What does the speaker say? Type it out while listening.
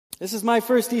This is my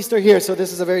first Easter here, so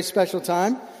this is a very special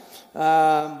time.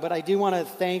 But I do want to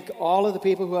thank all of the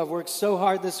people who have worked so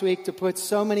hard this week to put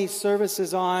so many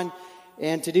services on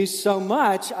and to do so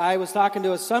much. I was talking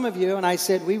to some of you, and I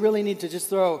said we really need to just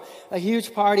throw a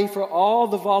huge party for all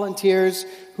the volunteers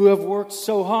who have worked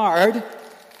so hard.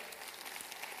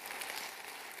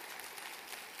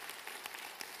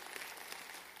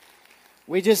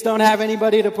 We just don't have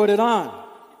anybody to put it on.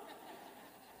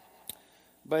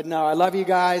 But no, I love you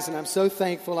guys, and I'm so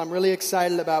thankful. I'm really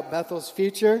excited about Bethel's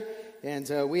future,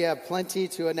 and we have plenty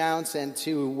to announce and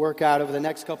to work out over the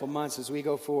next couple months as we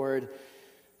go forward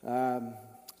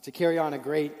to carry on a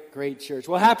great church.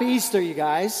 Well, happy Easter, you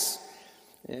guys.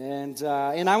 And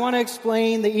I want to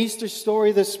explain the Easter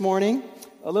story this morning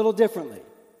a little differently.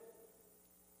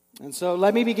 And so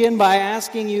let me begin by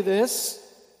asking you this.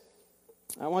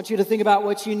 I want you to think about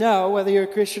what you know, whether you're a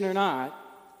Christian or not.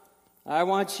 I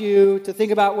want you to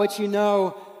think about what you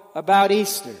know about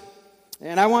Easter.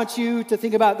 And I want you to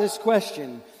think about this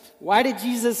question. Why did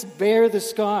Jesus bear the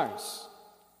scars?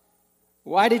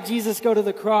 Why did Jesus go to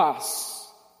the cross?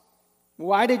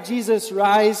 Why did Jesus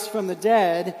rise from the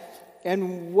dead?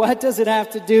 And what does it have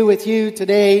to do with you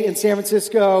today in San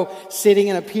Francisco sitting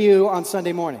in a pew on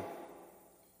Sunday morning?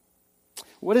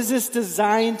 What is this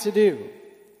designed to do?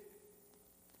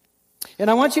 And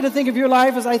I want you to think of your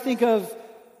life as I think of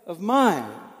mine.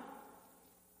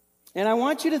 And I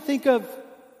want you to think of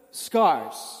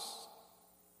scars.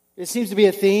 It seems to be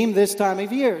a theme this time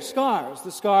of year. Scars,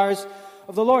 the scars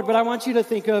of the Lord. But I want you to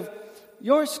think of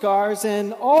your scars,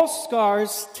 and all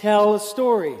scars tell a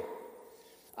story.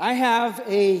 I have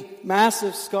a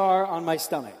massive scar on my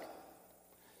stomach.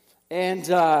 And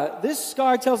this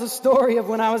scar tells a story of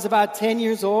when I was about 10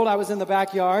 years old. I was in the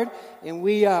backyard, and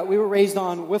we were raised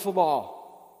on wiffle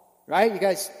ball. Right? You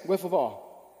guys, wiffle ball.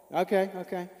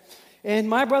 Okay. And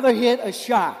my brother hit a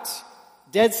shot,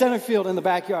 dead center field in the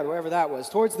backyard, wherever that was,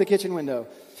 towards the kitchen window.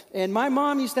 And my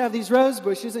mom used to have these rose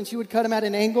bushes, and she would cut them at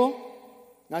an angle.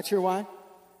 Not sure why,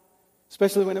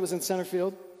 especially when it was in center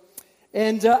field.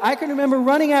 And I can remember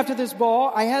running after this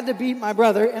ball. I had to beat my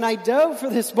brother, and I dove for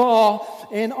this ball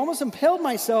and almost impaled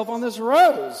myself on this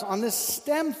rose, on this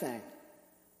stem thing.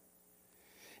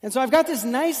 And so I've got this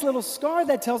nice little scar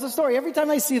that tells a story. Every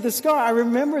time I see the scar, I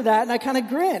remember that, and I kind of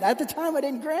grin. At the time, I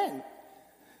didn't grin.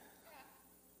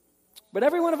 But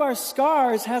every one of our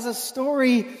scars has a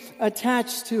story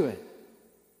attached to it.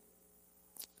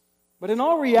 But in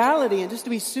all reality, and just to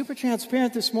be super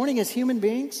transparent this morning, as human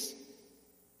beings,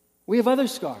 we have other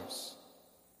scars.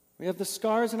 We have the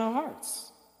scars in our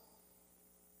hearts.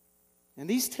 And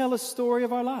these tell a story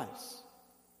of our lives.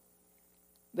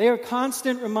 They are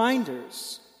constant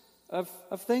reminders of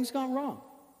things gone wrong,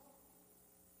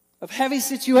 of heavy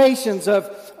situations,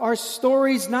 of our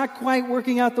stories not quite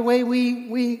working out the way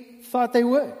we thought they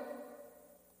would.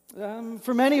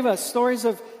 For many of us, stories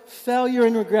of failure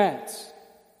and regrets.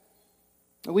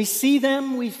 We see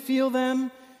them, we feel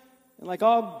them, and like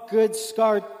all good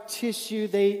scar tissue,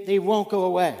 they won't go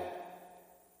away.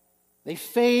 They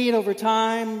fade over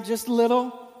time, just a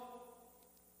little.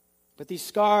 But these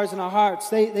scars in our hearts,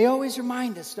 they always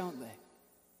remind us, don't they?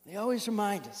 They always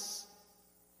remind us.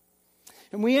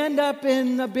 And we end up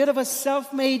in a bit of a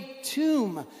self-made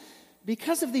tomb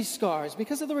because of these scars,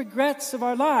 because of the regrets of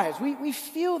our lives. We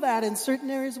feel that in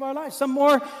certain areas of our lives, some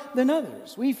more than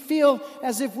others. We feel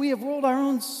as if we have rolled our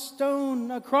own stone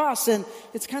across, and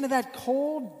it's kind of that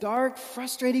cold, dark,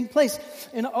 frustrating place.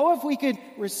 And if we could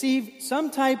receive some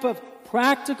type of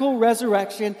practical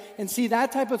resurrection and see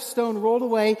that type of stone rolled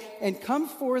away and come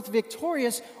forth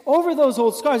victorious over those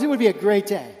old scars, it would be a great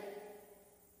day.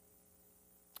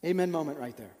 Amen moment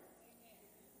right there.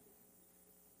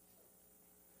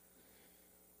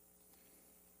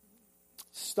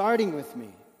 Starting with me,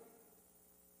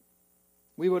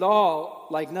 we would all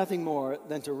like nothing more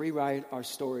than to rewrite our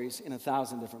stories in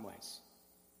 1,000 different ways.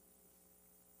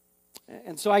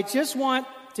 And so I just want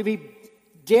to be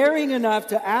daring enough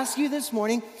to ask you this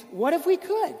morning, what if we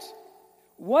could?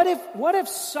 What if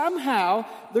somehow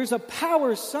there's a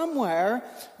power somewhere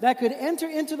that could enter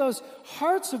into those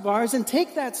hearts of ours and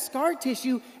take that scar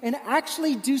tissue and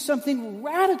actually do something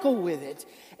radical with it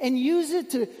and use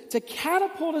it to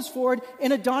catapult us forward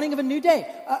in a dawning of a new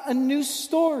day, a new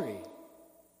story?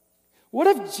 What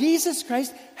if Jesus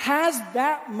Christ has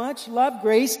that much love,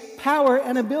 grace, power,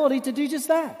 and ability to do just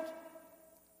that?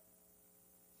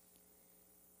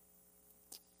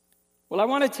 Well, I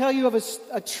want to tell you of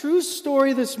a true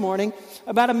story this morning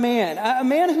about a man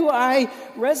who I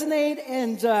resonate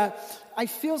and I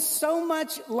feel so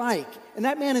much like, and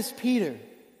that man is Peter.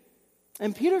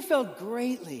 And Peter felt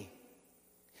greatly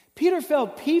Peter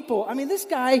failed people. This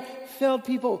guy failed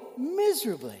people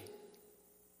miserably.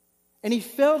 And he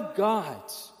failed God.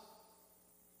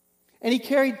 And he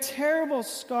carried terrible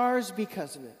scars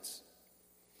because of it.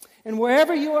 And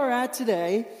wherever you are at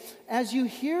today, as you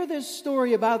hear this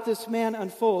story about this man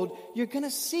unfold, you're going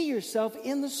to see yourself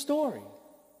in the story.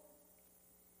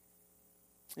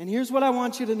 And here's what I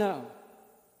want you to know.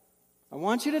 I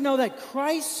want you to know that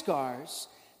Christ's scars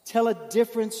tell a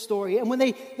different story. And when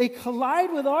they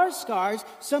collide with our scars,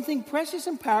 something precious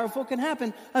and powerful can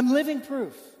happen. I'm living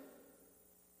proof.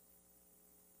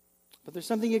 But there's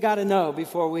something you got to know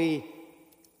before we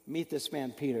meet this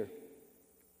man, Peter.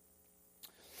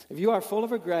 If you are full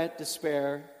of regret,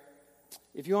 despair,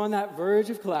 if you're on that verge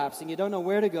of collapsing, you don't know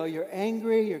where to go, you're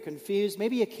angry, you're confused,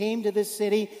 maybe you came to this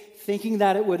city thinking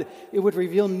that it would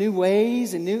reveal new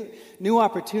ways and new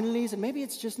opportunities, and maybe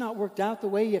it's just not worked out the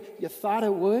way you thought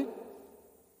it would.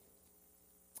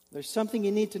 There's something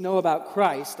you need to know about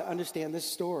Christ to understand this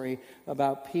story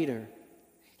about Peter.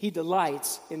 He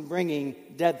delights in bringing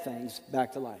dead things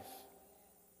back to life.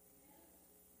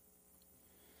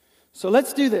 So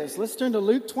let's do this. Let's turn to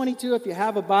Luke 22. If you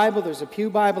have a Bible, there's a pew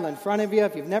Bible in front of you.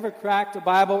 If you've never cracked a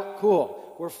Bible,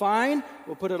 cool. We're fine.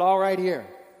 We'll put it all right here.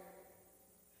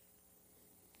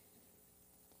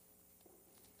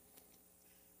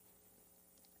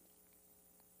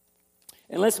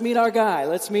 And let's meet our guy.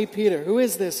 Let's meet Peter. Who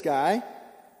is this guy?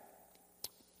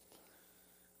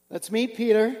 Let's meet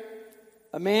Peter,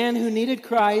 a man who needed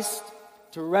Christ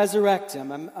to resurrect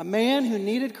him. A man who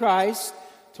needed Christ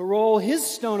to roll his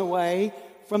stone away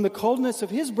from the coldness of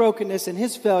his brokenness and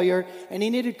his failure, and he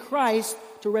needed Christ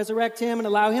to resurrect him and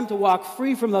allow him to walk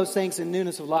free from those things in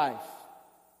newness of life.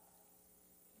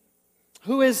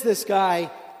 Who is this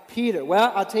guy, Peter?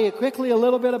 Well, I'll tell you quickly a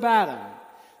little bit about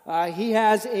him. He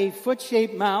has a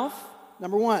foot-shaped mouth,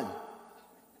 number one.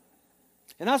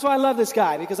 And that's why I love this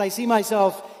guy, because I see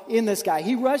myself in this guy.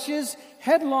 He rushes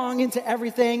headlong into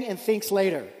everything and thinks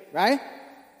later, right?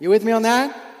 You with me on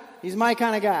that? He's my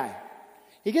kind of guy.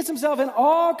 He gets himself in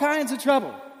all kinds of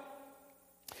trouble.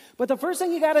 But the first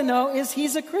thing you got to know is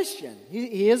he's a Christian.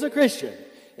 He is a Christian.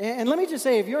 And let me just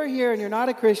say, if you're here and you're not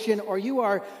a Christian, or you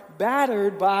are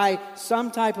battered by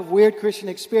some type of weird Christian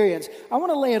experience, I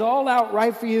want to lay it all out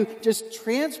right for you, just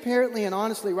transparently and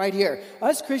honestly right here.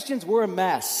 Us Christians, we're a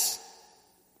mess.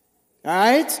 All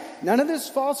right? None of this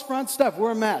false front stuff.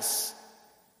 We're a mess.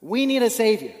 We need a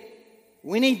Savior.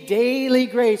 We need daily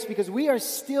grace because we are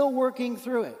still working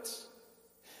through it.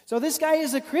 So this guy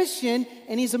is a Christian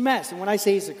and he's a mess. And when I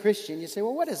say he's a Christian, you say,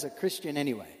 well, what is a Christian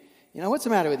anyway? What's the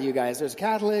matter with you guys? There's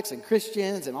Catholics and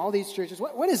Christians and all these churches.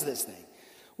 What is this thing?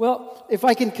 Well, if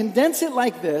I can condense it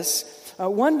like this,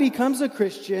 one becomes a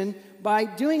Christian by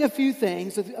doing a few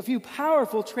things, a few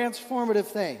powerful, transformative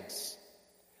things.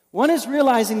 One is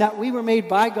realizing that we were made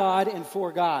by God and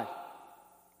for God.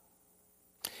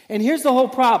 And here's the whole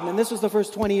problem, and this was the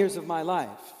first 20 years of my life.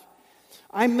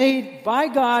 I'm made by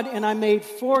God and I'm made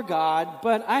for God,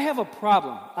 but I have a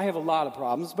problem. I have a lot of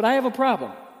problems, but I have a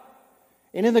problem.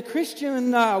 And in the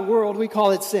Christian world, we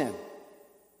call it sin.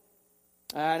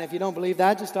 And if you don't believe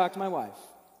that, just talk to my wife.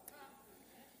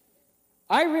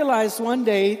 I realized one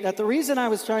day that the reason I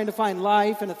was trying to find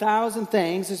life in 1,000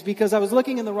 things is because I was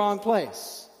looking in the wrong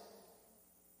place.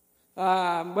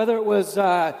 Whether it was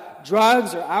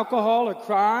drugs or alcohol or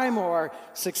crime or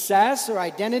success or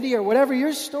identity or whatever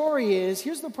your story is,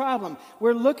 here's the problem.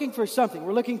 We're looking for something.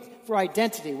 We're looking for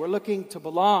identity. We're looking to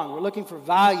belong. We're looking for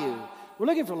value. We're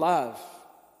looking for love.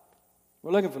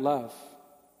 We're looking for love.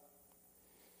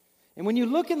 And when you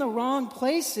look in the wrong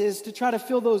places to try to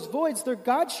fill those voids, they're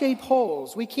God-shaped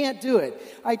holes. We can't do it.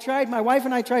 My wife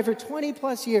and I tried for 20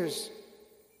 plus years.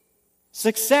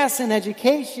 Success and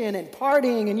education and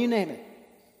partying and you name it.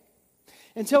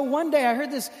 Until one day I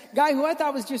heard this guy who I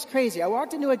thought was just crazy. I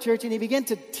walked into a church and he began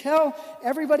to tell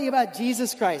everybody about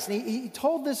Jesus Christ. And he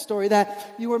told this story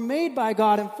that you were made by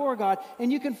God and for God,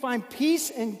 and you can find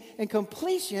peace and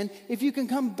completion if you can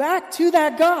come back to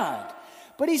that God.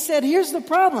 But he said, here's the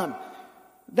problem.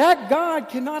 That God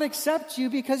cannot accept you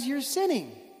because you're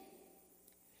sinning.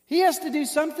 He has to do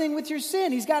something with your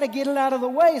sin. He's got to get it out of the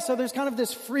way. So there's kind of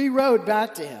this free road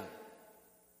back to him.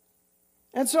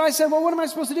 And so I said, well, what am I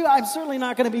supposed to do? I'm certainly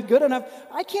not going to be good enough.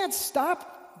 I can't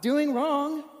stop doing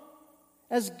wrong.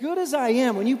 As good as I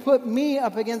am, when you put me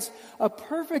up against a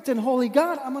perfect and holy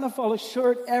God, I'm going to fall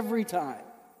short every time.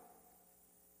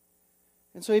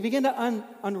 And so he began to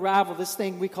unravel this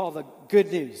thing we call the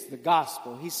good news, the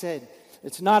gospel. He said,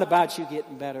 it's not about you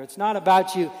getting better. It's not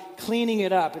about you cleaning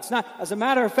it up. It's not, as a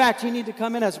matter of fact, you need to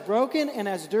come in as broken and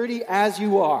as dirty as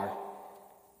you are.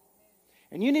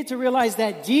 And you need to realize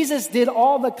that Jesus did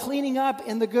all the cleaning up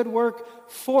and the good work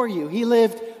for you. He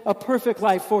lived a perfect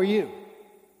life for you.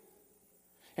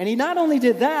 And he not only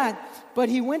did that, but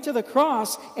he went to the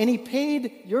cross and he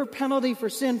paid your penalty for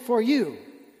sin for you.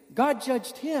 God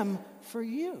judged him for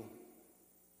you.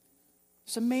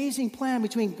 This amazing plan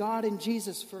between God and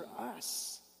Jesus for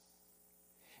us.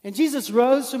 And Jesus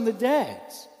rose from the dead.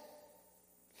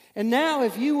 And now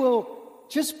if you will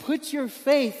just put your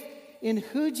faith in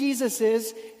who Jesus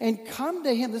is and come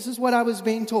to him, this is what I was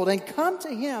being told, and come to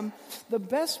him the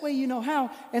best way you know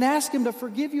how and ask him to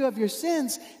forgive you of your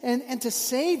sins and to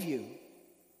save you.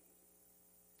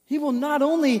 He will not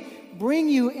only bring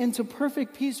you into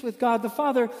perfect peace with God the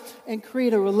Father and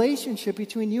create a relationship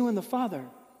between you and the Father,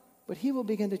 but he will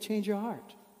begin to change your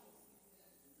heart.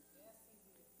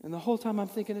 And the whole time I'm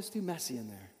thinking it's too messy in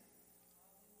there.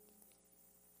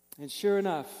 And sure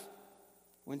enough,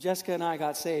 when Jessica and I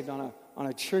got saved on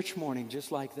a church morning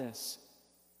just like this,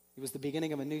 it was the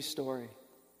beginning of a new story.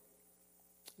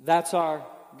 That's our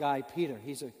guy, Peter.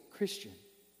 He's a Christian.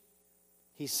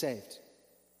 He's saved.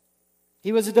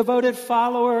 He was a devoted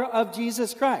follower of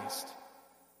Jesus Christ.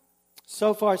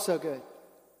 So far, so good.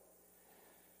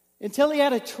 Until he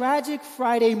had a tragic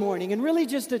Friday morning, and really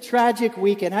just a tragic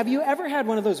weekend. Have you ever had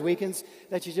one of those weekends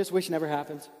that you just wish never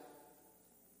happened?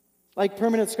 Like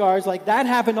permanent scars, like that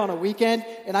happened on a weekend,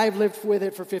 and I've lived with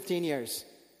it for 15 years.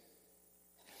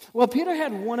 Well, Peter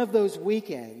had one of those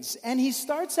weekends, and he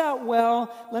starts out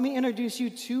well. Let me introduce you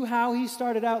to how he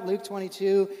started out. Luke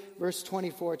 22, verse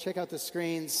 24. Check out the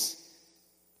screens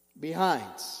behind.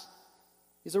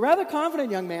 He's a rather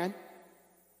confident young man.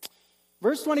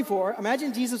 Verse 24,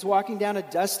 imagine Jesus walking down a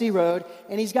dusty road,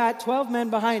 and he's got 12 men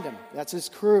behind him. That's his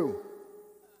crew.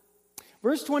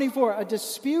 Verse 24, a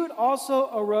dispute also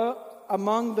arose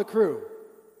among the crew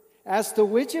as to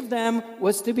which of them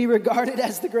was to be regarded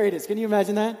as the greatest. Can you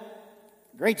imagine that?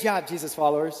 Great job, Jesus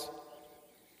followers.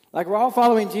 Like we're all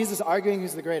following Jesus, arguing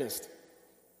who's the greatest.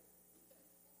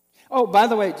 Oh, by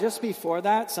the way, just before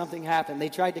that, something happened. They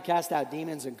tried to cast out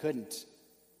demons and couldn't.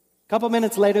 A couple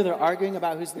minutes later, they're arguing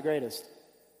about who's the greatest.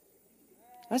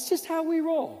 That's just how we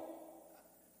roll.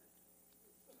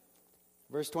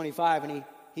 Verse 25, and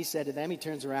he said to them, he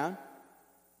turns around,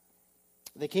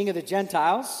 the king of the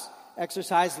Gentiles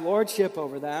exercised lordship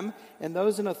over them, and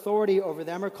those in authority over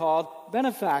them are called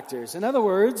benefactors. In other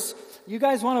words, you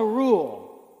guys want to rule.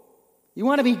 You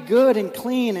want to be good and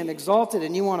clean and exalted,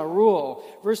 and you want to rule.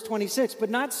 Verse 26, but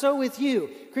not so with you.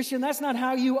 Christian, that's not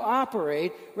how you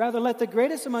operate. Rather, let the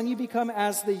greatest among you become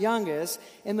as the youngest,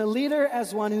 and the leader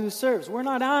as one who serves. We're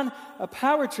not on a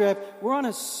power trip. We're on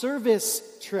a service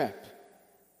trip.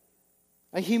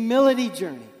 A humility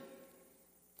journey.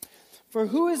 For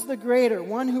who is the greater,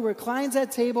 one who reclines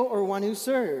at table or one who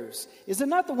serves? Is it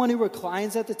not the one who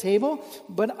reclines at the table?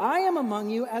 But I am among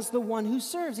you as the one who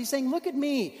serves. He's saying, look at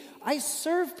me. I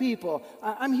serve people.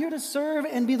 I'm here to serve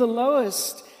and be the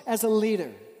lowest as a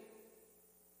leader.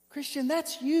 Christian,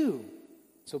 that's you.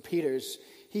 So Peter's,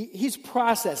 he's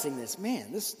processing this.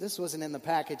 Man, this wasn't in the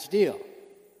package deal.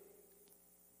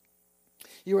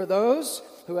 You are those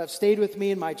who have stayed with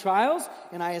me in my trials,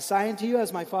 and I assign to you,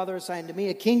 as my Father assigned to me,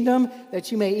 a kingdom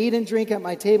that you may eat and drink at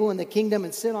my table in the kingdom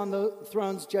and sit on the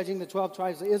thrones judging the 12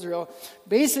 tribes of Israel.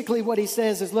 Basically what he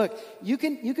says is, look, you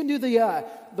can do the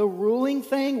ruling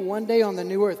thing one day on the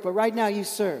new earth, but right now you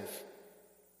serve.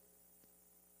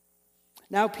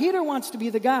 Now Peter wants to be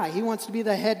the guy. He wants to be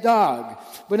the head dog.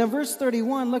 But in verse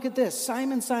 31, look at this.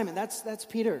 Simon, Simon, that's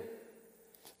Peter.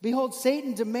 Behold,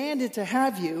 Satan demanded to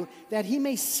have you that he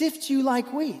may sift you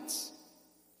like wheat.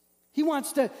 He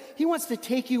wants to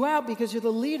take you out because you're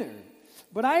the leader.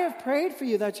 But I have prayed for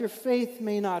you that your faith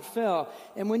may not fail.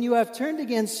 And when you have turned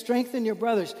again, strengthen your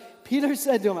brothers. Peter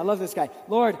said to him, I love this guy,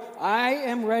 Lord, I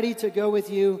am ready to go with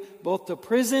you both to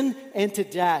prison and to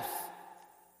death.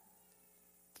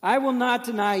 I will not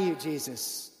deny you,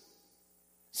 Jesus.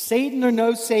 Satan or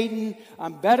no Satan,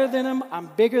 I'm better than him, I'm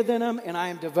bigger than him, and I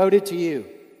am devoted to you.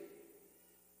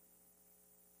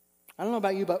 I don't know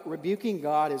about you, but rebuking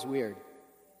God is weird.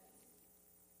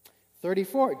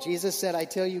 34, Jesus said, I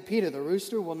tell you, Peter, the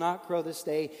rooster will not crow this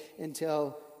day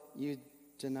until you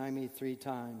deny me 3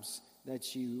 times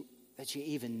that you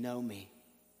even know me.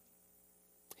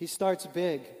 He starts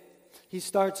big. He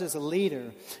starts as a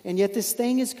leader. And yet this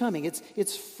thing is coming.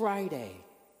 It's Friday.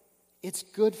 It's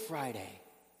Good Friday.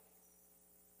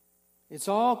 It's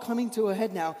all coming to a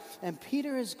head now. And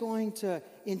Peter is going to,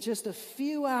 in just a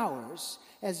few hours,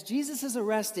 as Jesus is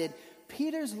arrested,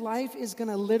 Peter's life is going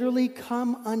to literally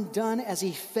come undone as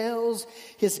he fails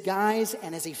his guys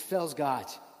and as he fails God.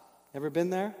 Ever been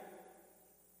there?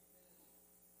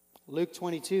 Luke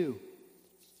 22,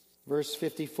 verse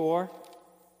 54.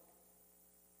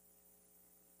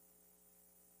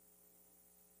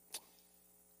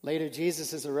 Later,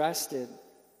 Jesus is arrested,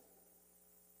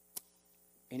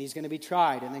 and he's going to be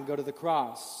tried and then go to the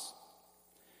cross.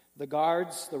 The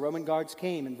Roman guards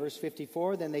came in verse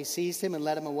 54. Then they seized him and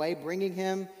led him away, bringing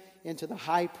him into the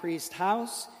high priest's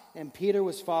house, and Peter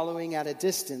was following at a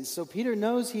distance. So Peter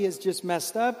knows he has just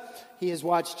messed up. He has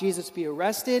watched Jesus be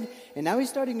arrested, and now he's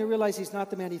starting to realize he's not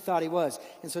the man he thought he was.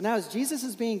 And so now as Jesus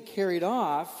is being carried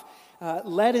off,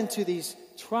 led into these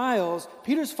trials,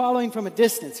 Peter's following from a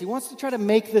distance. He wants to try to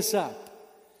make this up.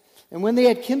 And when they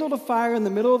had kindled a fire in the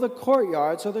middle of the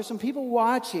courtyard, so there's some people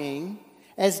watching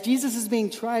as Jesus is being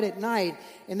tried at night,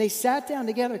 and they sat down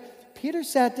together. Peter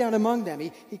sat down among them.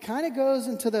 He kind of goes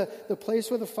into the place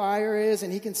where the fire is,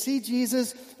 and he can see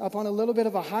Jesus up on a little bit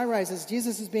of a high rise as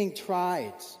Jesus is being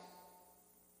tried.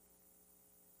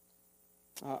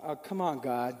 Come on,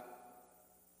 God.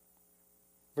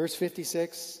 Verse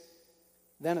 56,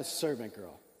 then a servant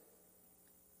girl.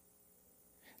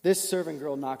 This servant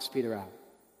girl knocks Peter out.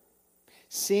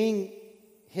 Seeing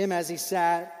him as he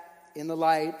sat in the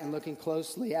light and looking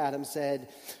closely at him, said,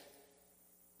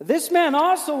 "This man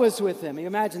also was with him." You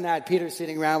imagine that, Peter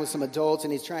sitting around with some adults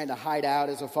and he's trying to hide out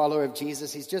as a follower of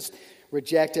Jesus. He's just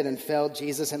rejected and failed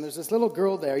Jesus, and there's this little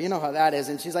girl there. You know how that is.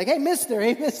 And she's like, hey, mister,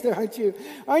 aren't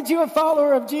you a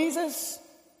follower of Jesus?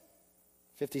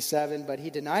 57, but he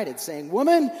denied it, saying,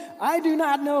 "Woman, I do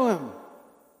not know him."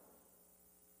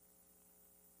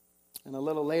 And a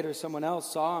little later, someone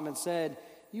else saw him and said,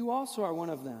 "You also are one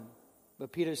of them."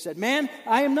 But Peter said, "Man,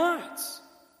 I am not.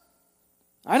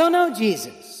 I don't know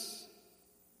Jesus."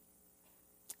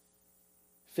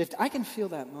 50, I can feel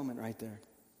that moment right there.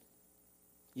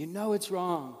 You know it's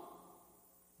wrong.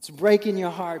 It's breaking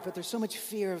your heart, but there's so much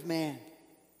fear of man.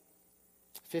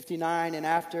 59, and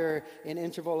after an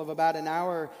interval of about an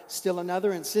hour, still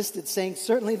another insisted, saying,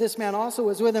 "Certainly this man also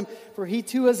was with him, for he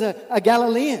too is a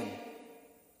Galilean."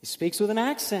 He speaks with an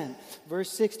accent. Verse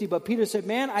 60, but Peter said,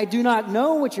 "Man, I do not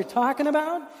know what you're talking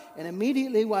about." And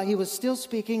immediately while he was still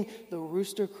speaking, the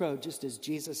rooster crowed, just as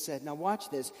Jesus said. Now watch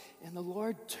this. And the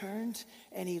Lord turned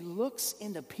and he looks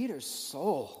into Peter's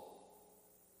soul.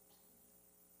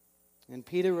 And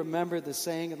Peter remembered the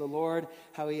saying of the Lord,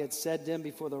 how he had said to him,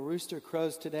 "Before the rooster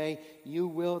crows today, you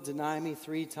will deny me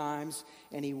 3 times.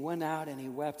 And he went out and he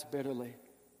wept bitterly.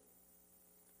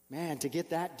 Man, to get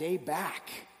that day back.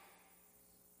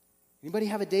 Anybody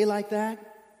have a day like that?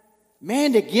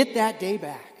 Man, to get that day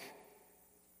back.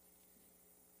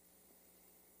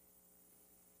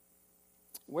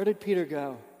 Where did Peter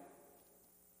go?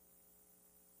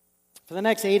 For the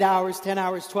next 8 hours, 10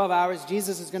 hours, 12 hours,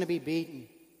 Jesus is going to be beaten.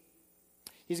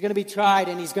 He's going to be tried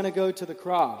and he's going to go to the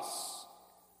cross.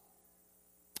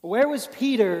 Where was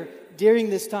Peter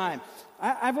during this time?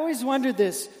 I've always wondered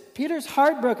this. Peter's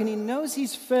heartbroken. He knows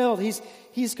he's failed.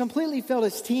 He's completely failed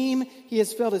his team. He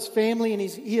has failed his family, and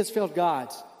he has failed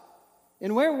God.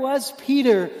 And where was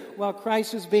Peter while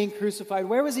Christ was being crucified?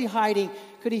 Where was he hiding?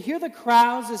 Could he hear the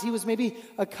crowds as he was maybe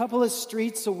a couple of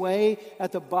streets away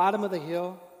at the bottom of the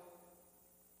hill?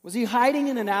 Was he hiding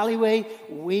in an alleyway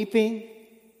weeping?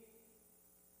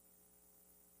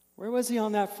 Where was he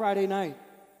on that Friday night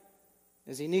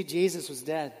as he knew Jesus was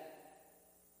dead?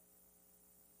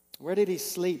 Where did he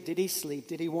sleep? Did he sleep?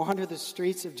 Did he wander the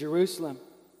streets of Jerusalem,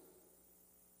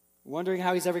 wondering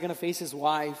how he's ever going to face his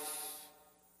wife,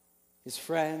 his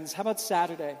friends? How about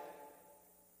Saturday?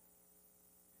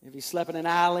 If he slept in an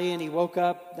alley and he woke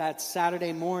up that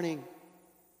Saturday morning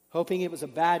hoping it was a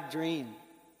bad dream,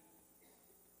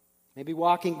 maybe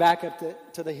walking back up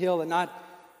to the hill and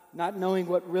not knowing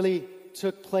what really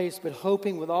took place, but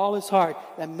hoping with all his heart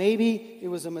that maybe it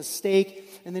was a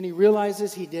mistake, and then he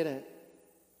realizes he did it.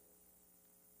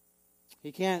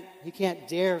 He can't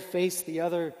dare face the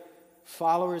other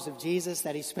followers of Jesus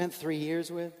that he spent 3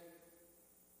 years with.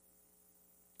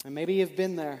 And maybe you've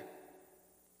been there.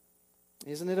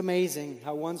 Isn't it amazing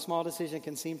how one small decision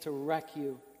can seem to wreck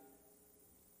you?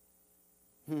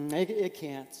 It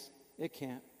can't. It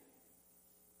can't.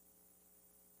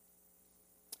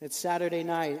 It's Saturday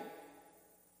night.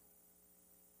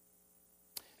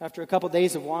 After a couple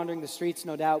days of wandering the streets,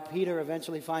 no doubt, Peter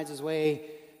eventually finds his way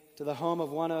to the home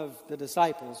of one of the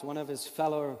disciples, one of his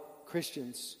fellow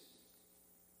Christians.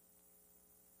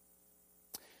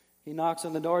 He knocks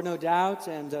on the door, no doubt,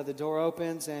 and the door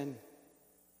opens, and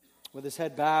with his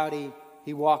head bowed,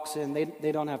 he walks in.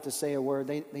 They don't have to say a word.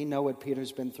 They know what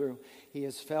Peter's been through. He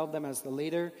has failed them as the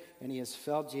leader, and he has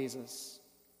failed Jesus.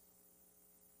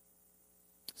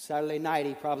 Saturday night,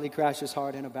 he probably crashes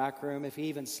hard in a back room, if he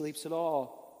even sleeps at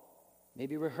all.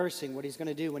 Maybe rehearsing what he's going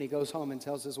to do when he goes home and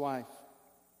tells his wife.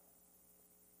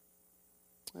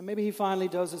 And maybe he finally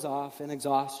dozes off in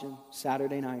exhaustion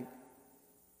Saturday night.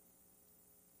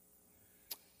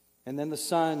 And then the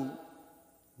sun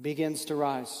begins to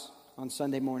rise on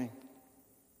Sunday morning.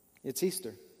 It's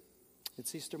Easter.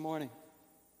 It's Easter morning.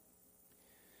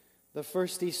 The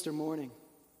first Easter morning.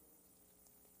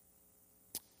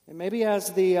 And maybe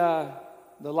as the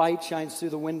light shines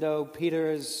through the window,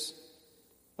 Peter is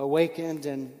awakened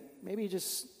and maybe he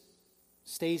just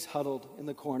stays huddled in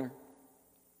the corner,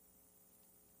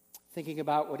 thinking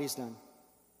about what he's done,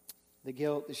 the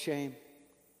guilt, the shame.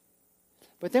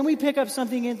 But then we pick up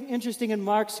something interesting in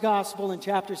Mark's Gospel in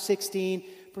chapter 16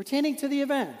 pertaining to the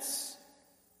events.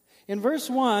 In verse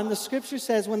 1, the scripture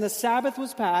says, when the Sabbath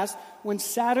was past, when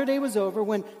Saturday was over,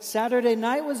 when Saturday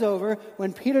night was over,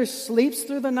 when Peter sleeps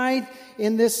through the night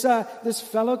in this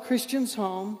fellow Christian's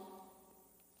home,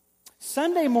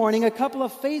 Sunday morning, a couple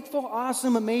of faithful,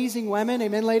 awesome, amazing women,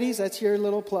 amen, ladies, that's your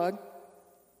little plug,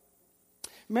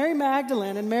 Mary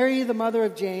Magdalene and Mary, the mother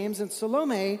of James, and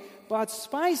Salome bought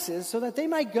spices so that they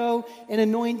might go and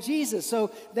anoint Jesus.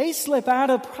 So they slip out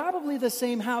of probably the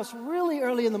same house really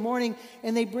early in the morning,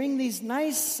 and they bring these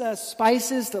nice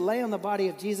spices to lay on the body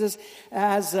of Jesus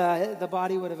as the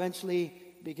body would eventually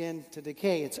begin to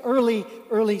decay. It's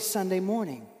early Sunday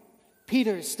morning.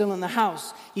 Peter is still in the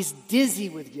house. He's dizzy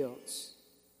with guilt.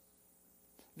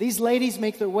 These ladies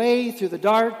make their way through the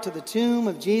dark to the tomb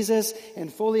of Jesus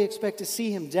and fully expect to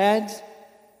see him dead.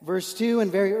 Verse 2,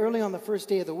 and very early on the first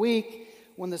day of the week,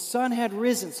 when the sun had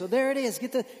risen. So there it is.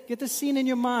 Get the scene in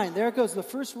your mind. There it goes. The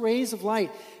first rays of light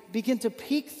begin to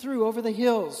peek through over the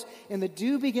hills, and the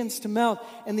dew begins to melt.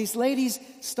 And these ladies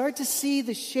start to see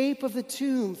the shape of the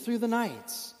tomb through the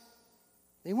night.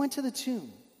 They went to the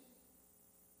tomb.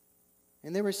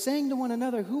 And they were saying to one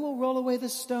another, who will roll away the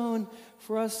stone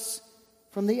for us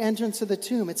from the entrance of the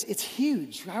tomb? It's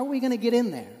huge. How are we going to get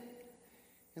in there?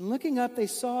 And looking up, they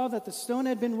saw that the stone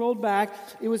had been rolled back.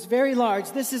 It was very large.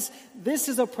 This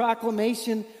is a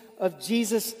proclamation of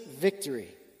Jesus' victory.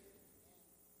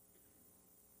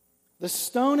 The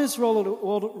stone is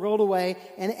rolled away,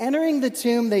 and entering the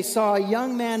tomb, they saw a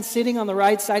young man sitting on the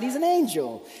right side. He's an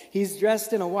angel. He's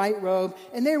dressed in a white robe,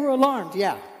 and they were alarmed.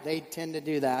 Yeah, they tend to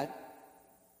do that.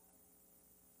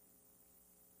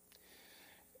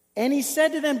 And he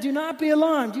said to them, do not be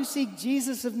alarmed. You seek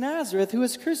Jesus of Nazareth, who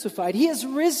is crucified. He has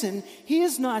risen. He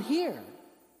is not here.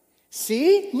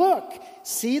 See, look,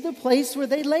 see the place where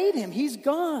they laid him. He's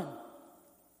gone.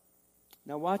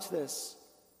 Now watch this.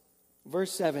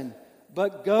 Verse 7.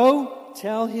 But go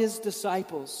tell his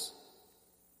disciples.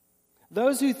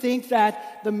 Those who think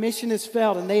that the mission has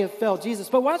failed and they have failed Jesus.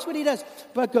 But watch what he does.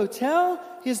 But go tell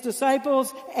his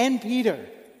disciples and Peter.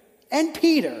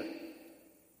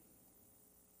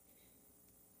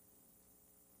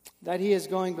 That he is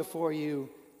going before you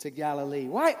to Galilee.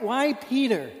 Why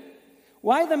Peter?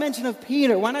 Why the mention of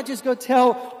Peter? Why not just go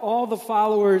tell all the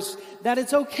followers that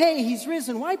it's okay, he's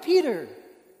risen? Why Peter?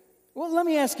 Well, let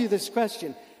me ask you this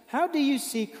question. How do you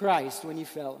see Christ when you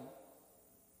fell him?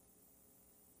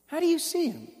 How do you see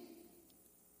him?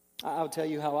 I'll tell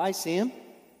you how I see him.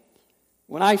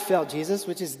 When I felt Jesus,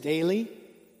 which is daily,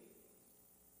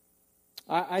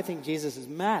 I think Jesus is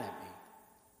mad at me.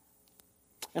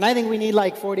 And I think we need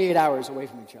like 48 hours away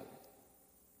from each other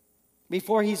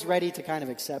before he's ready to kind of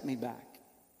accept me back.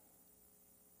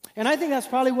 And I think that's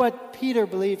probably what Peter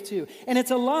believed too. And it's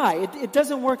a lie. It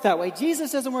doesn't work that way.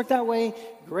 Jesus doesn't work that way.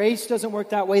 Grace doesn't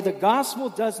work that way. The gospel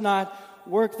does not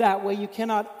work that way. You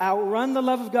cannot outrun the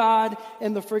love of God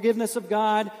and the forgiveness of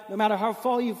God. No matter how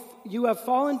far you have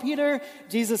fallen, Peter,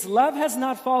 Jesus' love has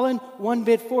not fallen one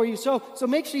bit for you. So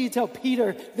make sure you tell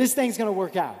Peter this thing's going to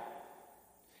work out.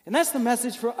 And that's the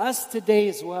message for us today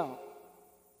as well.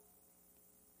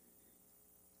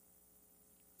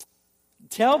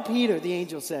 Tell Peter, the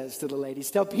angel says to the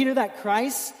ladies, tell Peter that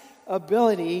Christ's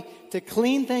ability to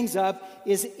clean things up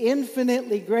is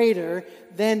infinitely greater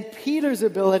than Peter's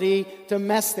ability to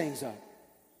mess things up.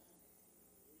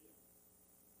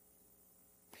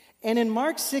 And in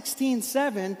Mark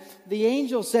 16:7, the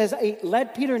angel says, hey,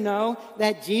 let Peter know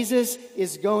that Jesus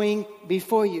is going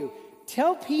before you.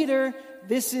 Tell Peter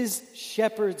this is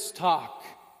shepherd's talk.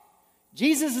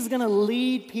 Jesus is going to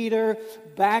lead Peter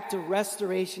back to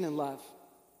restoration and love.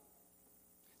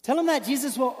 Tell him that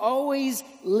Jesus will always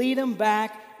lead him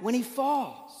back when he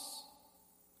falls.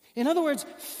 In other words,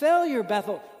 failure,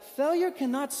 Bethel, failure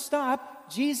cannot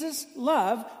stop Jesus'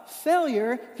 love.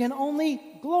 Failure can only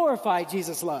glorify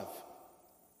Jesus' love.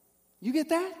 You get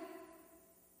that?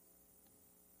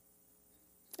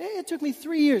 It took me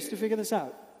 3 years to figure this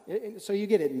out. So you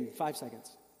get it in 5 seconds.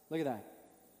 Look at that.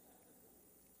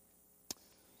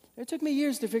 It took me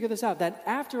years to figure this out, that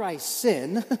after I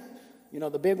sin,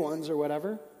 the big ones or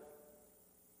whatever,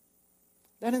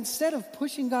 that instead of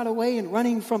pushing God away and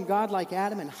running from God like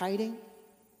Adam and hiding,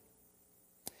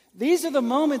 these are the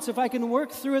moments, if I can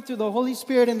work through it through the Holy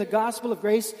Spirit and the gospel of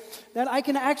grace, that I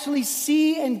can actually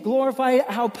see and glorify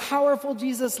how powerful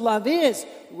Jesus' love is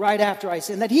right after I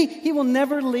sin. That He will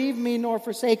never leave me nor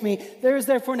forsake me. There is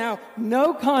therefore now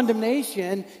no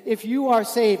condemnation if you are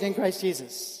saved in Christ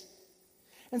Jesus.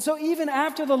 And so even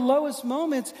after the lowest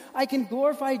moments, I can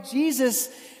glorify Jesus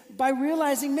by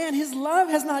realizing, man, His love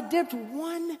has not dipped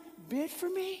one bit for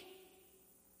me.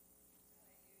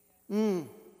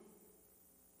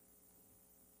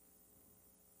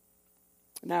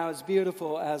 Now, as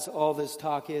beautiful as all this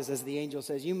talk is, as the angel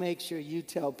says, you make sure you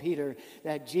tell Peter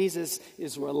that Jesus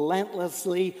is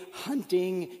relentlessly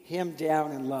hunting him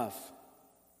down in love.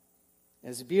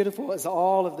 As beautiful as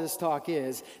all of this talk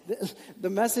is,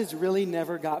 the message really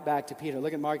never got back to Peter.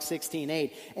 Look at Mark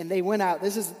 16:8. And they went out.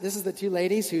 This is the two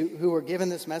ladies who were given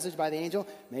this message by the angel.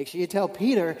 Make sure you tell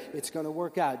Peter it's going to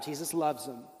work out. Jesus loves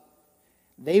him.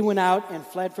 They went out and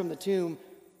fled from the tomb,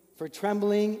 for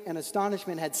trembling and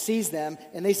astonishment had seized them,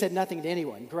 and they said nothing to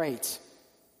anyone. Great.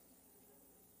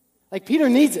 Like, Peter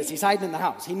needs this. He's hiding in the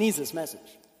house. He needs this message.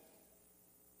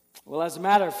 Well, as a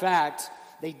matter of fact,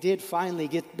 they did finally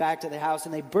get back to the house,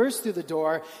 and they burst through the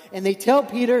door, and they tell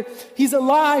Peter, he's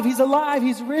alive,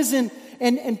 he's risen.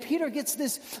 And Peter gets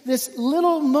this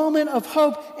little moment of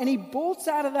hope, and he bolts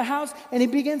out of the house, and he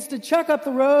begins to chuck up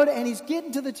the road, and he's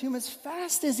getting to the tomb as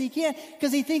fast as he can,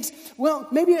 because he thinks, well,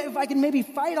 maybe if I can maybe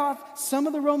fight off some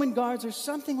of the Roman guards or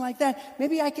something like that,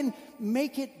 maybe I can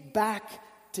make it back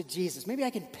to Jesus. Maybe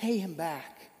I can pay him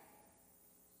back.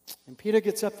 And Peter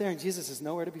gets up there, and Jesus is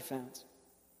nowhere to be found.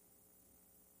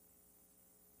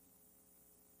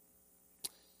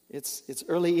 It's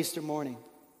early Easter morning,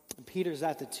 and Peter's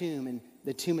at the tomb, and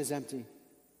the tomb is empty.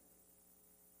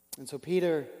 And so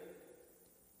Peter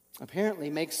apparently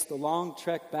makes the long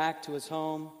trek back to his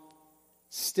home,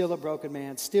 still a broken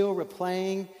man, still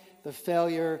replaying the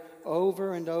failure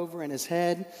over and over in his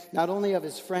head, not only of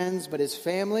his friends, but his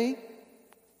family,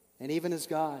 and even his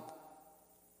God.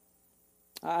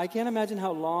 I can't imagine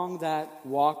how long that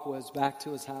walk was back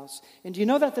to his house. And do you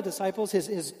know that the disciples,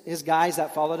 his guys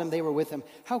that followed him, they were with him.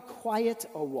 How quiet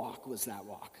a walk was that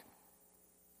walk?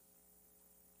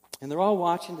 And they're all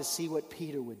watching to see what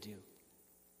Peter would do.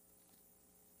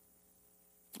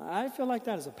 I feel like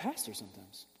that as a pastor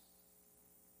sometimes.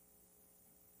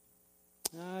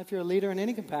 If you're a leader in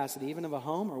any capacity, even of a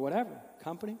home or whatever,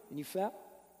 company, and you fail,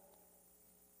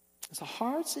 it's a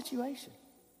hard situation.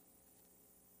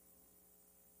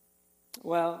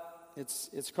 Well,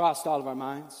 it's crossed all of our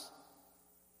minds.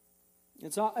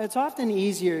 It's often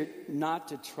easier not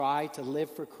to try to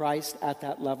live for Christ at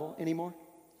that level anymore.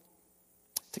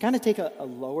 To kind of take a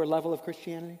lower level of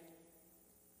Christianity.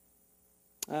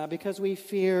 Because we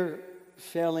fear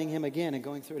failing Him again and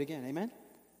going through it again. Amen?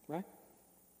 Right?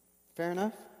 Fair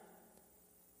enough?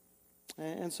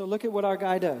 And so look at what our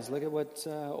guy does. Look at what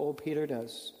old Peter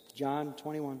does. John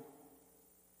 21.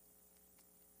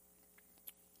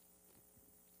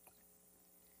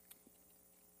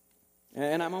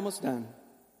 And I'm almost done.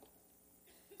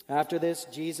 After this,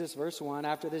 Jesus, verse 1,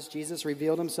 after this, Jesus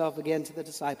revealed himself again to the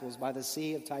disciples by the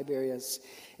Sea of Tiberias.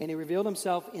 And he revealed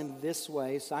himself in this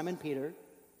way, Simon Peter.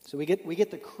 So we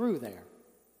get the crew there.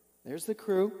 There's the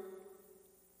crew.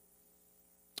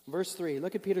 Verse 3,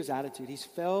 look at Peter's attitude. He's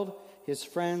failed his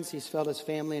friends, he's failed his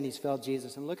family, and he's failed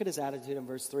Jesus. And look at his attitude in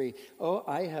verse 3. Oh,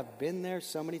 I have been there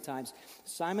so many times.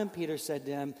 Simon Peter said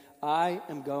to him, I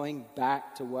am going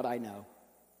back to what I know.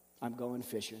 I'm going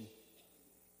fishing.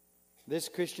 This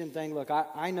Christian thing, look,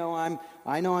 I know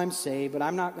I'm saved, but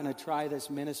I'm not going to try this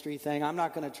ministry thing. I'm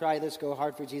not going to try this go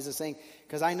hard for Jesus thing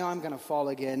because I know I'm going to fall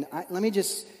again. Let me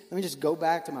just go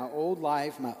back to my old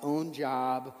life, my own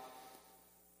job.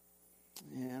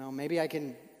 Maybe I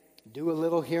can do a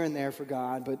little here and there for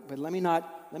God, but let me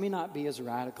not be as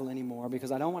radical anymore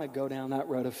because I don't want to go down that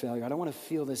road of failure. I don't want to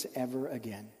feel this ever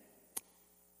again.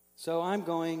 So I'm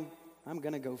going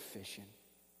to go fishing.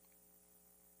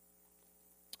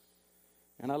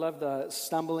 And I love the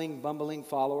stumbling, bumbling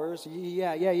followers.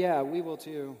 Yeah, we will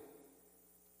too.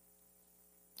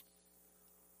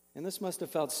 And this must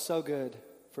have felt so good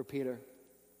for Peter.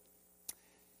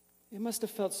 It must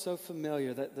have felt so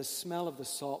familiar, that the smell of the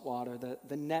salt water,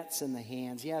 the nets in the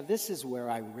hands. Yeah, this is where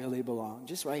I really belong,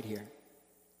 just right here.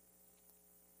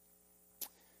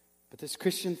 But this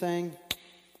Christian thing,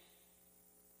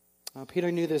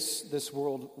 Peter knew this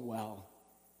world well.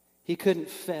 He couldn't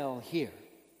fail here.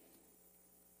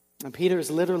 And Peter is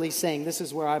literally saying, this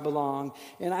is where I belong.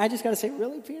 And I just got to say,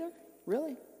 really, Peter?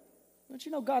 Really? Don't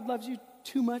you know God loves you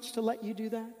too much to let you do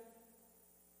that?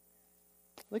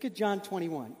 Look at John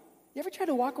 21. You ever try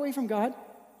to walk away from God?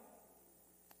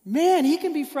 Man, he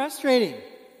can be frustrating.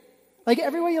 Like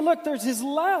everywhere you look, there's his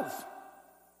love.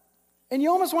 And you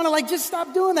almost want to just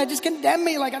stop doing that. Just condemn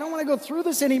me. I don't want to go through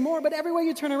this anymore. But everywhere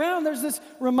you turn around, there's this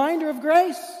reminder of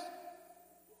grace.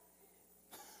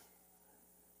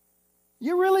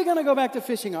 You're really going to go back to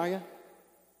fishing, are you?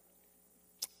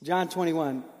 John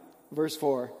 21, verse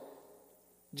 4.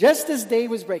 Just as day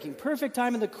was breaking, perfect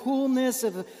time in the coolness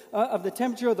of the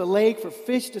temperature of the lake for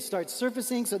fish to start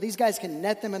surfacing so these guys can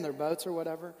net them in their boats or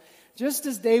whatever. Just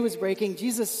as day was breaking,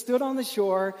 Jesus stood on the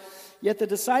shore, yet the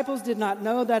disciples did not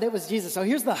know that it was Jesus. So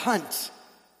here's the hunt.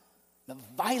 The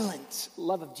violent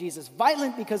love of Jesus.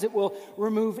 Violent because it will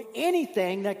remove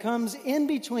anything that comes in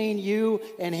between you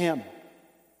and him.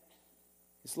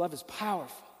 His love is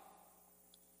powerful.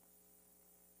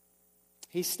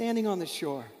 He's standing on the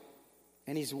shore.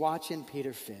 And he's watching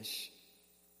Peter fish.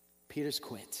 Peter's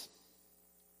quit.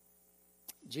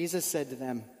 Jesus said to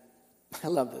them, I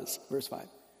love this, verse 5.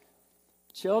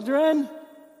 Children,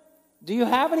 do you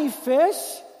have any fish?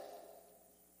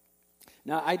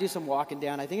 Now, I do some walking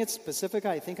down. I think it's Pacifica.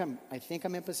 I think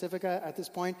I'm in Pacifica at this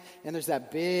point. And there's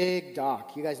that big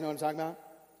dock. You guys know what I'm talking about?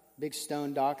 Big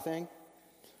stone dock thing.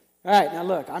 All right, now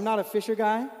look, I'm not a fisher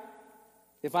guy.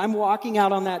 If I'm walking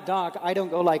out on that dock, I don't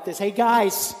go like this. Hey,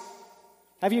 guys,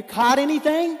 have you caught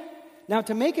anything? Now,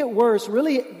 to make it worse,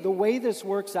 really, the way this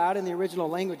works out in the original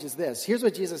language is this. Here's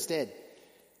what Jesus did.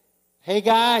 Hey,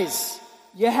 guys,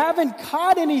 you haven't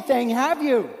caught anything, have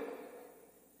you?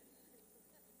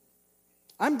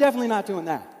 I'm definitely not doing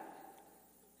that.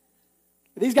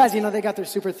 These guys, they got their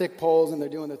super thick poles and they're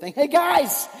doing their thing. Hey,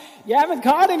 guys, you haven't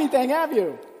caught anything, have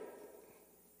you?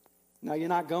 No, you're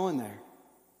not going there.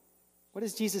 What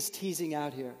is Jesus teasing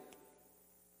out here?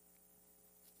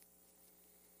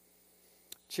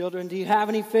 Children, do you have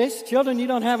any fish? Children, you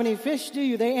don't have any fish, do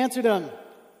you? They answered him.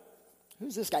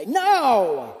 Who's this guy?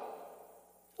 No!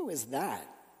 Who is that?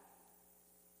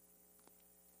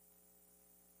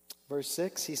 Verse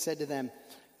 6, he said to them,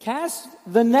 cast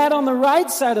the net on the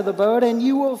right side of the boat and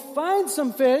you will find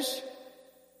some fish.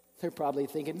 They're probably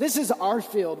thinking, this is our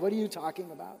field. What are you talking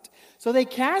about? So they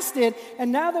cast it,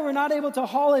 and now they were not able to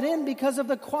haul it in because of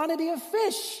the quantity of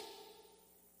fish.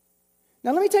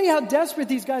 Now, let me tell you how desperate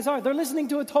these guys are. They're listening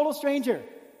to a total stranger.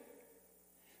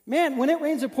 Man, when it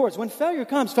rains, it pours. When failure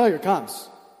comes, failure comes.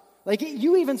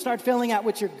 You even start failing at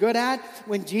what you're good at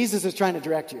when Jesus is trying to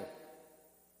direct you.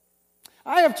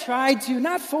 I have tried to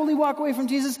not fully walk away from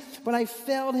Jesus, but I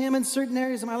failed him in certain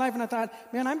areas of my life, and I thought,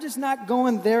 man, I'm just not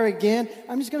going there again.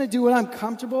 I'm just going to do what I'm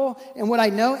comfortable and what I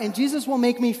know, and Jesus will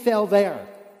make me fail there.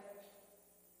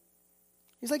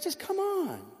 He's like, just come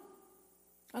on.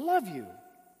 I love you.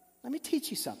 Let me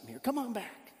teach you something here. Come on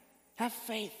back. Have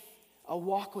faith. I'll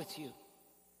walk with you.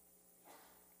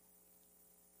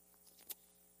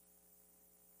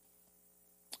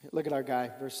 Look at our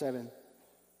guy, verse 7.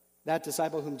 That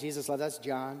disciple whom Jesus loved, that's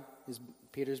John, is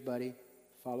Peter's buddy,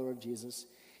 follower of Jesus.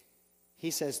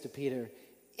 He says to Peter,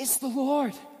 it's the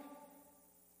Lord.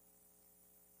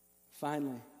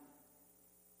 Finally,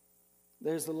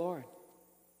 there's the Lord.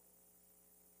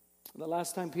 The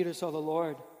last time Peter saw the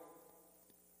Lord,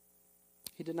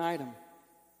 he denied him.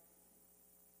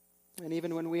 And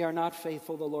even when we are not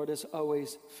faithful, the Lord is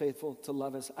always faithful to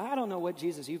love us. I don't know what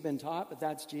Jesus you've been taught, but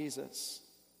that's Jesus.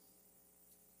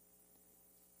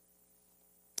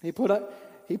 He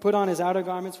put on his outer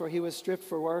garments for he was stripped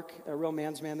for work. A real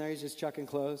man's man there. He's just chucking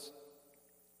clothes.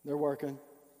 They're working.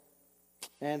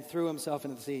 And threw himself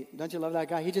into the sea. Don't you love that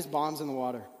guy? He just bombs in the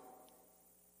water.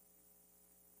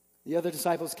 The other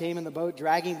disciples came in the boat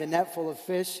dragging the net full of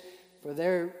fish.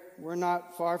 For we're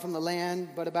not far from the land,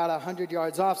 but about 100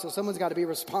 yards off. So someone's got to be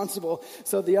responsible.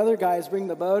 So the other guys bring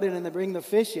the boat in and they bring the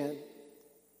fish in.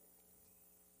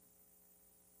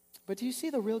 But do you see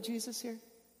the real Jesus here?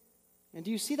 And do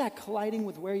you see that colliding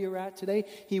with where you're at today?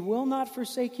 He will not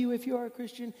forsake you if you are a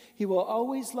Christian. He will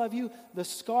always love you. The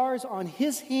scars on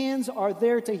his hands are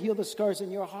there to heal the scars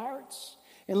in your hearts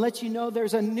and let you know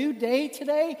there's a new day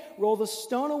today. Roll the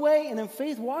stone away and in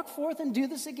faith walk forth and do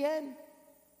this again.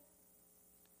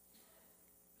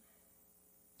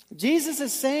 Jesus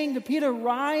is saying to Peter,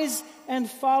 rise and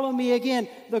follow me again.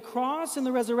 The cross and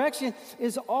the resurrection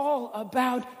is all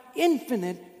about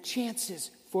infinite chances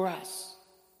for us.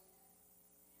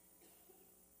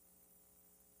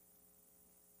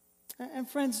 And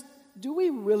friends, do we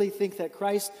really think that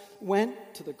Christ went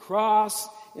to the cross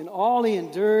and all he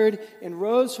endured and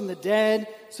rose from the dead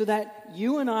so that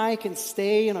you and I can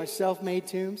stay in our self-made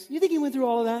tombs? You think he went through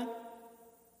all of that?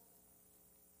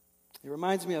 It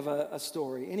reminds me of a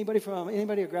story. Anybody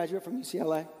a graduate from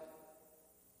UCLA?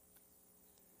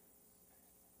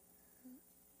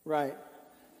 Right.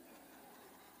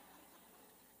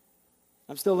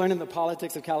 I'm still learning the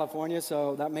politics of California,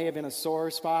 so that may have been a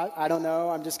sore spot. I don't know.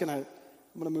 I'm going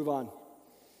to move on.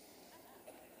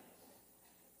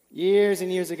 Years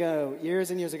and years ago,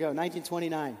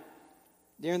 1929.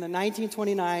 During the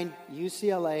 1929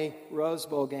 UCLA Rose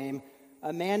Bowl game,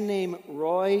 a man named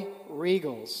Roy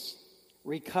Riegels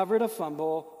recovered a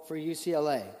fumble for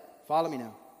UCLA. Follow me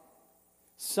now.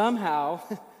 Somehow,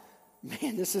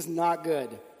 man, this is not good.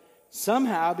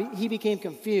 Somehow, he became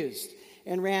confused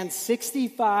and ran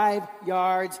 65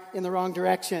 yards in the wrong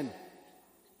direction.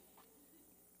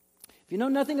 If you know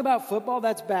nothing about football,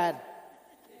 that's bad.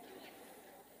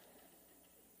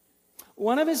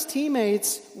 One of his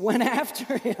teammates went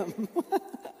after him.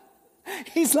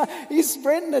 He's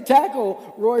sprinting to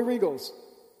tackle Roy Riegels.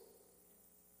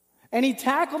 And he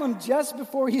tackled him just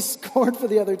before he scored for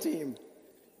the other team.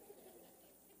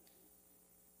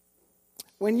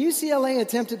 When UCLA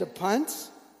attempted to punt,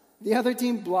 the other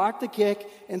team blocked the kick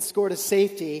and scored a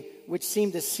safety, which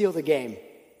seemed to seal the game.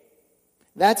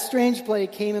 That strange play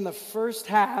came in the first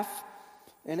half,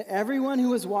 and everyone who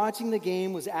was watching the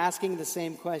game was asking the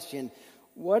same question.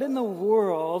 What in the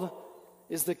world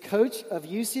is the coach of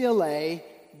UCLA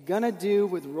going to do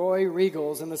with Roy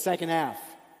Riegels in the second half?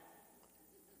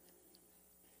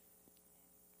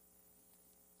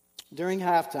 During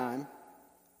halftime,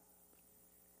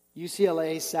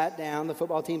 the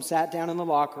football team sat down in the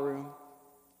locker room,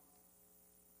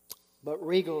 but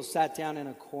Riegels sat down in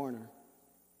a corner.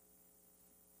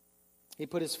 He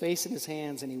put his face in his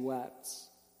hands and he wept.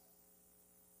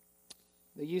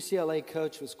 The UCLA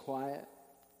coach was quiet.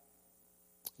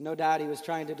 No doubt he was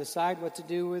trying to decide what to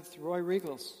do with Roy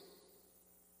Riegels.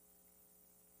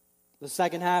 The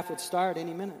second half would start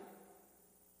any minute.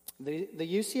 The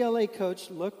UCLA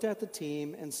coach looked at the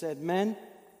team and said, "Men,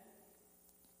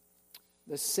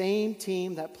 the same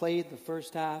team that played the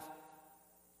first half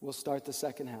will start the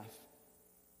second half."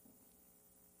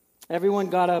 Everyone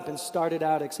got up and started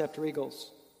out except Riegels.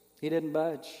 He didn't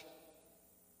budge.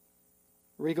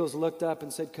 Riegels looked up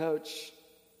and said, "Coach,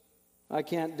 I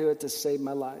can't do it to save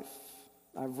my life.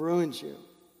 I've ruined you.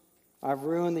 I've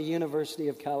ruined the University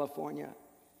of California.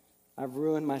 I've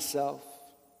ruined myself.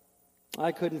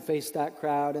 I couldn't face that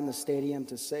crowd in the stadium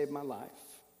to save my life."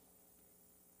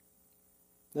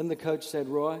 Then the coach said,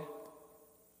 "Roy,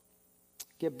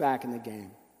 get back in the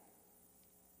game.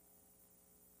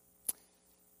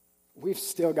 We've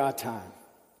still got time."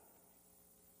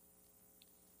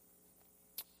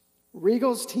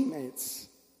 Riegels' teammates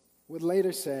would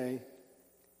later say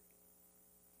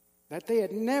that they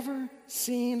had never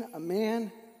seen a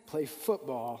man play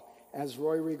football as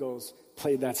Roy Riegels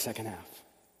played that second half.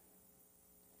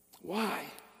 Why?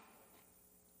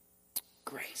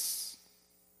 Grace.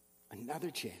 Another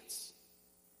chance.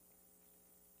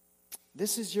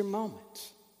 This is your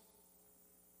moment.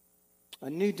 A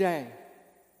new day,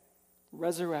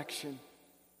 resurrection,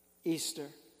 Easter.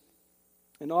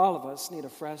 And all of us need a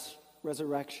fresh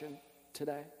resurrection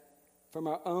today from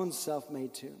our own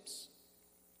self-made tombs.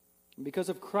 And because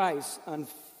of Christ's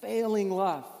unfailing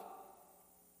love,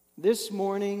 this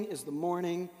morning is the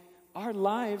morning our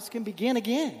lives can begin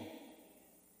again.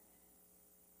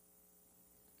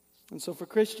 And so for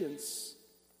Christians,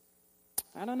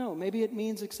 I don't know, maybe it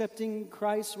means accepting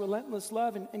Christ's relentless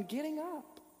love and getting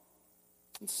up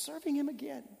and serving him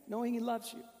again, knowing he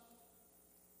loves you.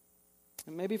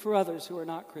 And maybe for others who are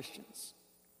not Christians,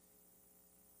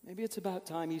 maybe it's about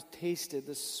time you tasted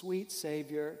the sweet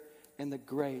Savior and the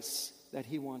grace that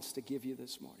he wants to give you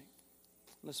this morning.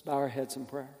 Let's bow our heads in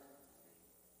prayer.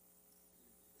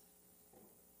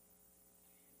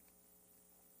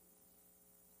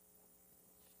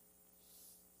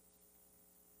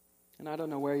 And I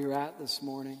don't know where you're at this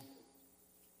morning.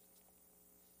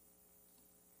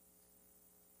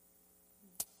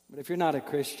 But if you're not a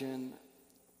Christian,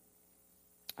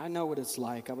 I know what it's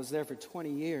like. I was there for 20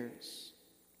 years.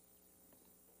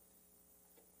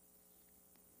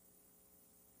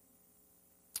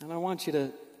 And I want you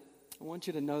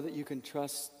to know that you can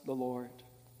trust the Lord.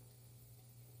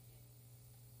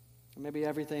 Maybe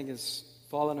everything is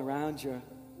falling around you.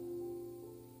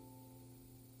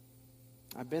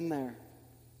 I've been there.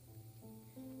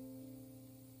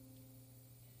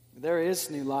 There is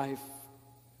new life.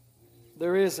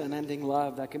 There is an unending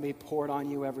love that can be poured on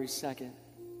you every second.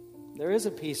 There is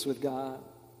a peace with God.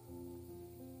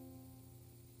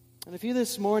 And if you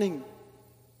this morning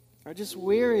are just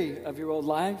weary of your old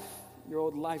life, your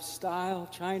old lifestyle,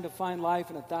 trying to find life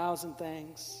in 1,000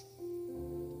 things,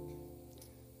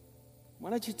 why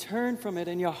don't you turn from it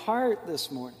in your heart this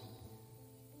morning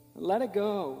and let it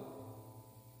go?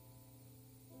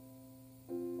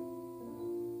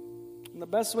 And the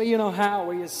best way you know how,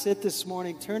 where you sit this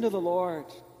morning, turn to the Lord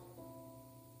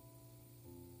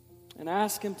and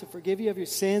ask Him to forgive you of your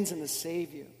sins and to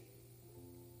save you.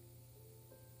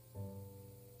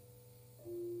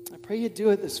 I pray you do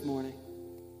it this morning.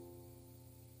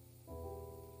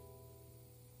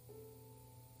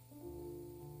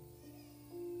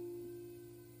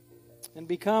 And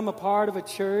become a part of a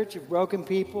church of broken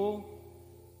people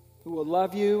who will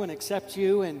love you and accept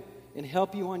you and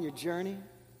help you on your journey.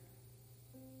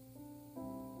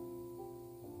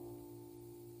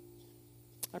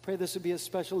 I pray this would be a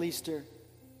special Easter.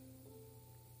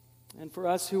 And for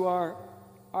us who are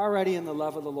already in the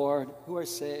love of the Lord, who are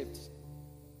saved,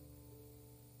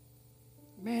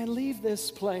 man, leave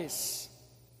this place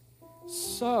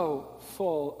so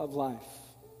full of life.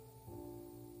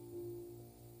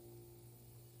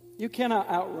 You cannot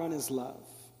outrun His love.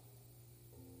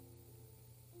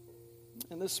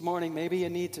 And this morning, maybe you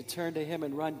need to turn to Him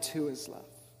and run to His love.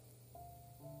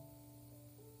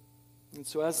 And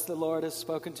so as the Lord has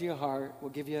spoken to your heart, we'll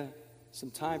give you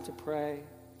some time to pray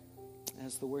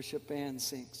as the worship band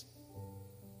sings.